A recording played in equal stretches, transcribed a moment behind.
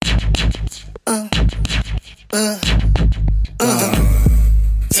Time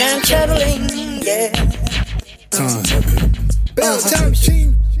traveling, yeah. Time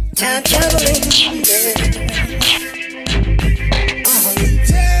machine. Time traveling, yeah.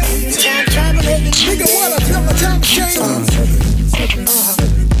 Time traveling. Nigga, what up? Feel my time machine.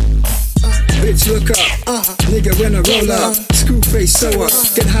 Bitch, look up. Nigga, when I roll up. Screw face, so up.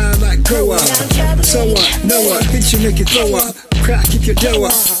 Get high like grow up. So what? Know what? Hit you, make you throw up. Crack, kick your dough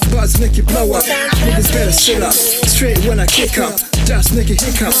up. Buzz, make you blow up. Niggas better sit up. Straight when I kick up. Just make it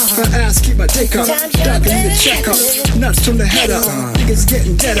hiccup. My ass keep my dick up. Doctor need a checkup. Nuts from the head up. Niggas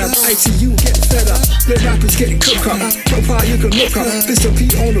getting dead up. ICU getting fed up. The rappers getting cooked up. Profile you can look up. Pistol P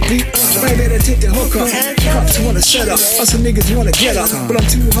on the beat. I better take the hook up. Cops wanna set up. Us niggas wanna get up. But I'm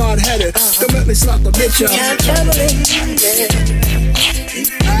too hard headed. Don't let me slap the bitch up. Time traveling, yeah.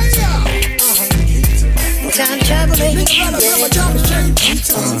 Time traveling, yeah.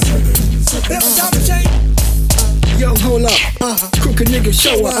 Yo, hold up. Crooked niggas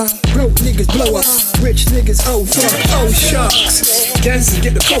show up. Broke niggas blow up. Rich niggas, oh fuck, oh shucks. Dancers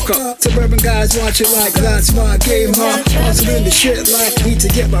get the coke up. Suburban guys watch it like that's my game, huh? Also in the shit like need to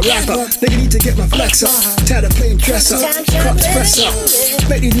get my rap up. Nigga need to get my flex up. Tired of playing dress up. Cups press up.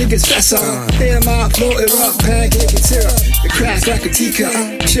 Make these niggas fess up. AMI floating up. Pancake and syrup. It crack like a teacup.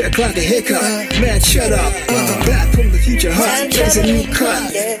 Shit like a hiccup. Man, shut up. Back from the future, huh? There's a new cut.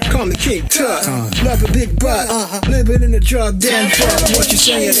 Call me King Tut. Love a big butt. Living in a drug den. Fuck what you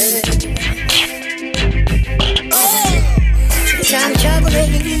saying. Time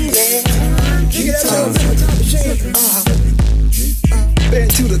traveling, yeah. Been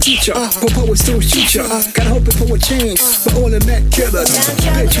to the teacher, Popo is still future. Got hoping for a change, but only met killers.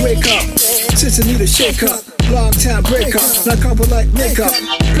 Bitch, wake up, sister need a shake up. Long time break up, not couple like makeup.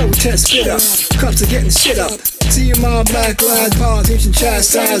 Protest spit up, cops are getting shit up. See my black lives, politician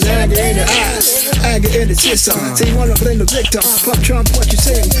chastise, anger in the eyes, anger in the system. Say you wanna blame the victim, fuck Trump, what you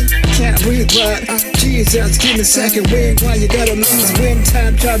saying? Can't breathe, but Jesus, give me a second win. Why you gotta lose win?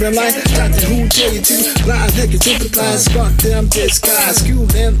 Time traveling life, Doctor Who tell you to lies, they can sympathize. Fuck them disguise, screw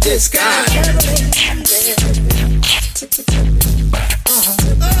them disguise.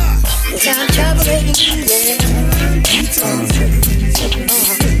 Time traveling, yeah.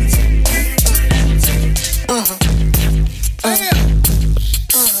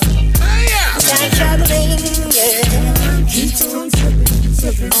 Time traveling, yeah.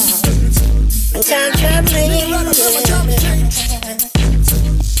 Time traveling, yeah. Time traveling, yeah.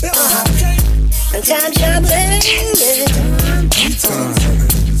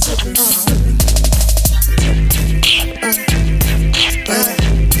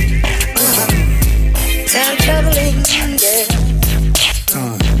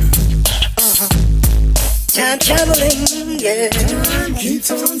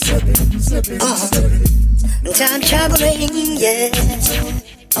 Time traveling, yeah. Time traveling, yeah. Time traveling,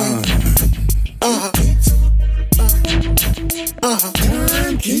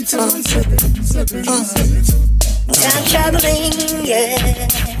 yeah. Time traveling, yeah.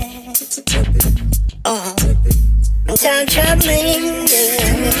 Time traveling, yeah.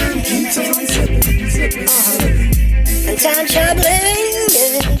 Time traveling.